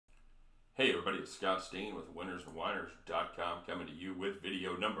Hey everybody, it's Scott Steen with winnersandwhiners.com coming to you with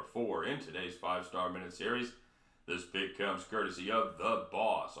video number 4 in today's 5-Star Minute Series. This pick comes courtesy of The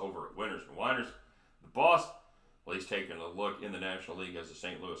Boss over at Winners and Whiners. The Boss, well, he's taking a look in the National League as the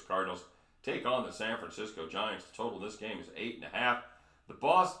St. Louis Cardinals take on the San Francisco Giants. The total in this game is 8.5. The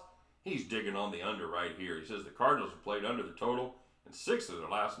Boss, he's digging on the under right here. He says the Cardinals have played under the total in 6 of their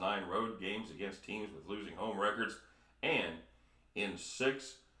last 9 road games against teams with losing home records, and in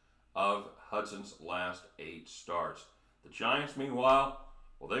 6 of Hudson's last 8 starts. The Giants, meanwhile,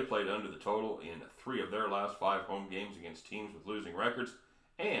 well, they played under the total in 3 of their last 5 home games against teams with losing records,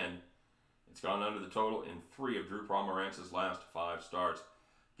 and it's gone under the total in 3 of Drew Pomerantz's last 5 starts.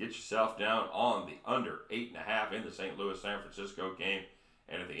 Get yourself down on the under 8.5 in the St. Louis-San Francisco game,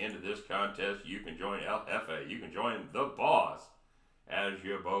 and at the end of this contest, you can join LFA. You can join The Boss as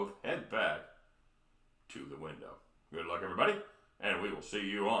you both head back to the window. Good luck, everybody, and we will see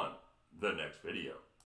you on the next video.